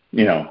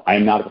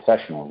 I'm not a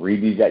professional.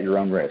 Read these at your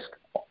own risk.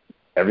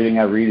 Everything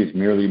I read is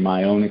merely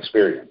my own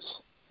experience,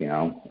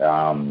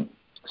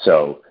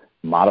 So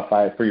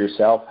modify it for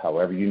yourself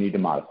however you need to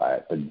modify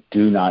it, but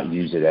do not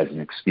use it as an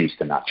excuse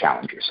to not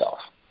challenge yourself.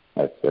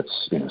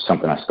 That's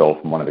something I stole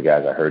from one of the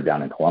guys I heard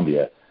down in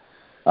Columbia.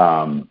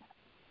 Back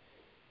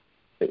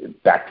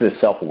to the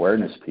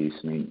self-awareness piece,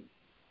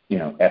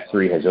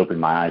 F3 has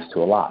opened my eyes to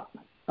a lot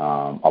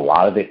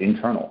of it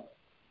internal.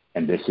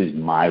 And this is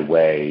my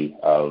way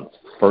of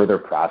further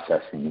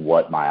processing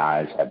what my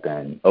eyes have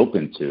been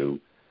open to.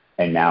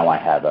 And now I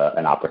have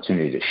an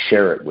opportunity to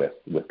share it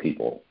with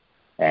people.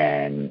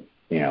 And,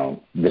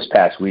 this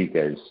past week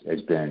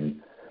has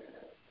been,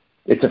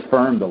 it's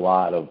affirmed a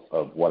lot of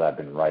what I've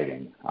been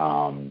writing,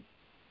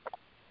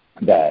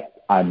 that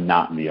I'm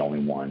not the only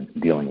one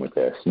dealing with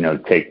this.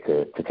 Take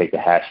the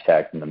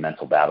hashtag from the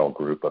mental battle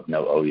group of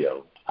No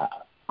Oyo.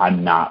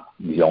 I'm not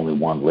the only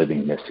one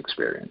living this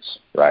experience,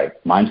 right?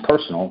 Mine's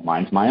personal,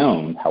 mine's my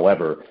own.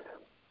 However,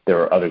 there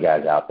are other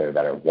guys out there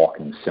that are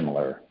walking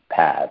similar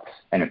paths.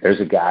 And if there's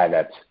a guy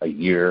that's a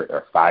year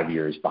or 5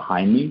 years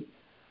behind me,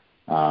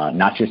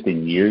 not just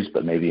in years,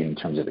 but maybe in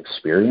terms of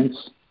experience,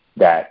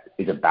 that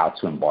is about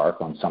to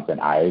embark on something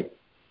I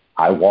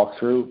walk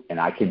through, and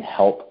I can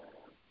help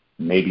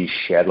maybe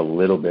shed a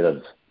little bit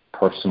of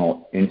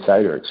personal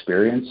insight or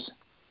experience,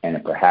 and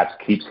it perhaps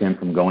keeps him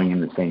from going in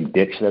the same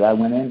ditch that I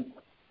went in,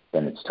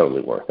 then it's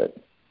totally worth it.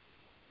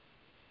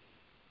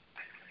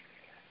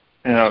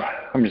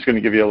 I'm just going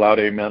to give you a loud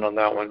amen on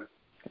that one.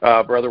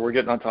 Brother, we're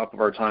getting on top of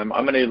our time.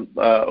 I'm going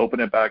to open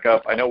it back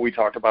up. I know we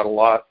talked about a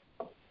lot.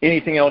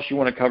 Anything else you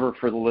want to cover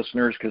for the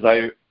listeners? Because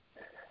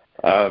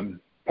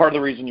part of the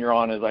reason you're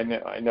on is I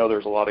know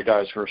there's a lot of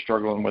guys who are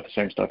struggling with the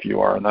same stuff you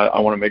are, and I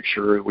want to make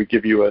sure we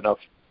give you enough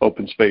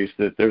open space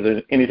that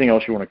there's anything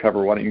else you want to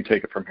cover. Why don't you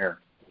take it from here?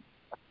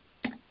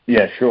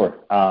 Yeah, sure.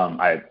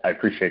 I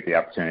appreciate the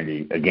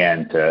opportunity,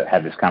 again, to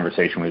have this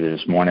conversation with you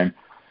this morning.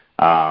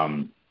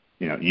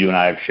 You and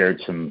I have shared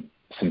some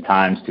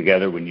times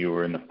together when you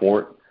were in the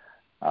fort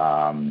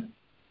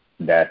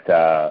that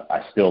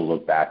I still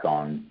look back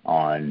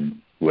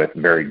on with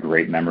very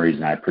great memories,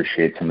 and I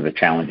appreciate some of the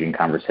challenging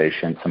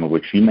conversations, some of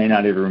which you may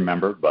not even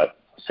remember, but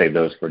save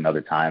those for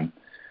another time.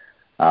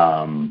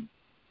 And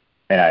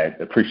I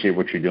appreciate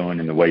what you're doing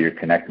and the way you're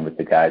connecting with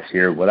the guys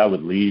here. What I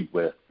would leave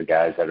with the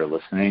guys that are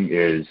listening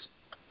is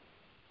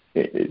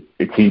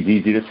it seems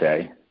easy to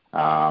say,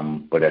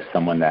 but as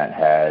someone that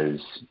has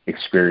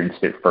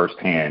experienced it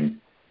firsthand,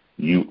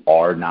 you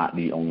are not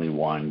the only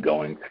one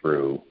going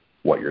through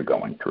what you're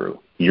going through.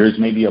 Yours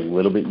may be a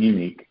little bit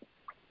unique.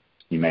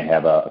 You may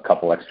have a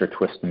couple extra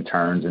twists and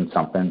turns and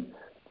something,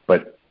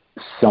 but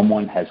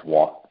someone has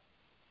walked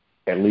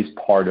at least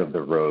part of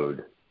the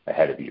road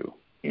ahead of you.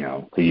 You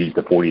know, to use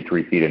the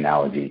 43 feet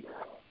analogy,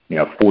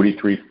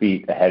 43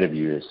 feet ahead of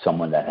you is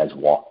someone that has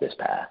walked this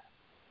path.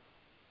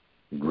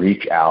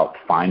 Reach out,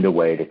 find a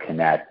way to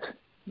connect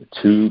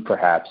to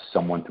perhaps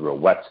someone through a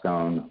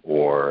whetstone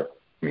or,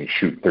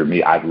 through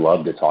me. I'd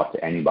love to talk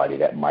to anybody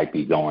that might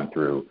be going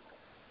through,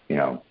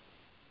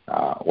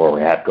 or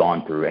have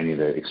gone through any of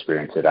the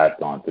experience that I've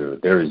gone through.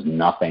 There is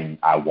nothing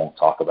I won't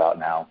talk about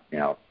now.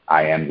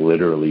 I am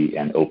literally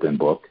an open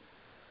book.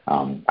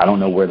 I don't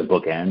know where the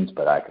book ends,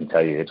 but I can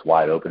tell you it's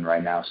wide open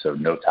right now. So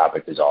no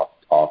topic is off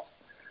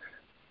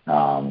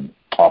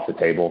the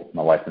table.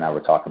 My wife and I were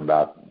talking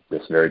about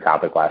this very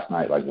topic last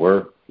night. Like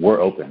we're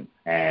open,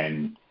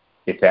 and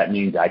if that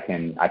means I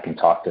can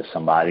talk to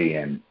somebody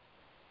in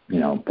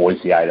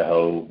Boise,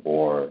 Idaho,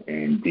 or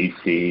in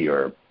DC,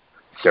 or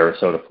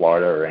Sarasota,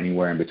 Florida, or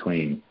anywhere in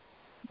between,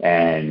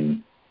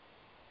 and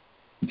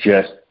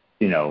just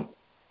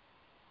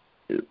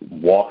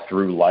walk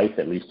through life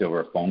at least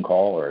over a phone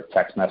call or a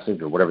text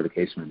message or whatever the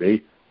case may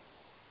be,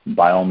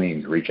 by all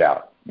means reach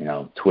out.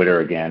 Twitter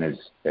again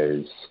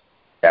is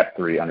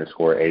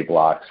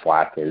F3_A_block.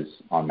 Slack is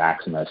on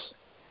Maximus,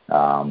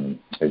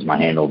 is my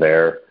handle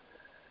there.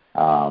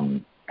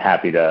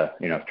 Happy to,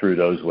 through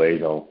those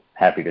ways,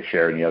 happy to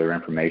share any other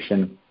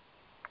information.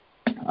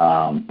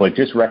 But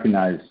just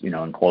recognize,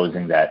 in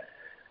closing, that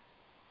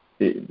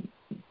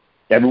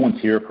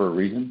everyone's here for a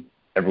reason.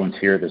 Everyone's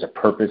here. There's a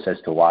purpose as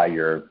to why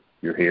you're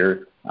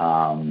here.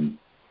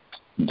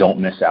 Don't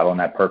miss out on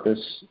that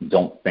purpose.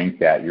 Don't think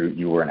that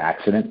you were an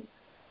accident.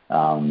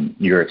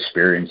 Your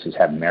experiences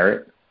have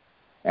merit,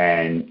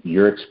 and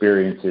your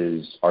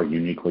experiences are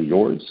uniquely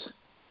yours.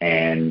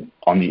 And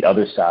on the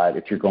other side,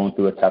 if you're going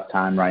through a tough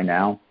time right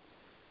now,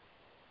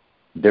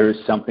 there is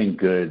something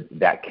good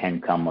that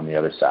can come on the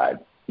other side.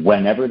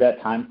 Whenever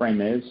that time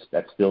frame is,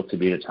 that's still to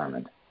be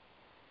determined.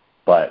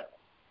 But,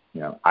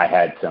 I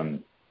had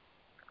some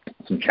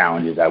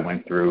challenges I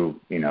went through,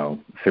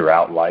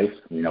 throughout life.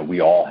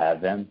 We all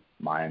have them.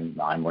 Mine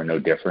were no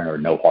different or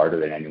no harder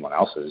than anyone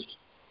else's.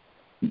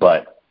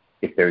 But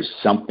if there's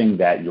something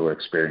that your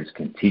experience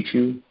can teach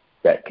you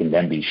that can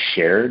then be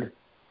shared,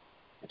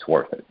 it's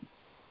worth it.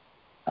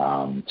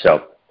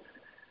 So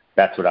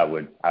that's what I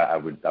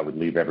would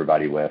leave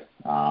everybody with,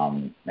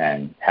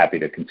 and happy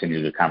to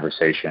continue the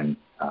conversation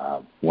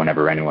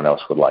whenever anyone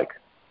else would like.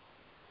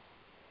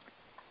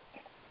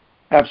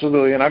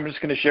 Absolutely, and I'm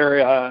just going to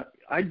share.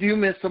 I do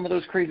miss some of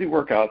those crazy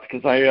workouts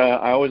because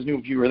I always knew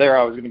if you were there,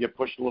 I was going to get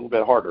pushed a little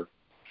bit harder.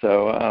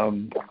 So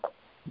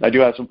I do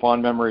have some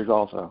fond memories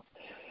also.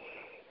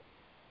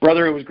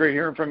 Brother, it was great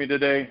hearing from you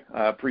today.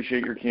 I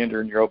appreciate your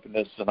candor and your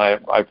openness, and I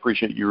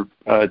appreciate you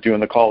doing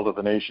the call to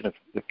the nation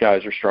if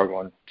guys are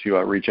struggling to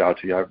reach out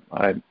to you.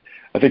 I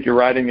think your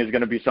writing is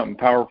going to be something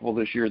powerful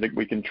this year that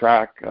we can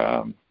track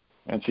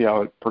and see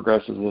how it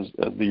progresses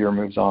as the year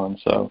moves on.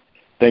 So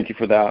thank you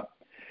for that.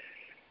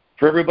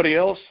 For everybody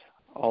else,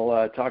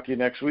 I'll talk to you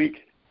next week,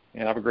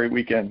 and have a great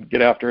weekend.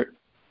 Get after it.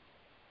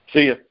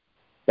 See you.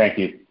 Thank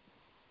you.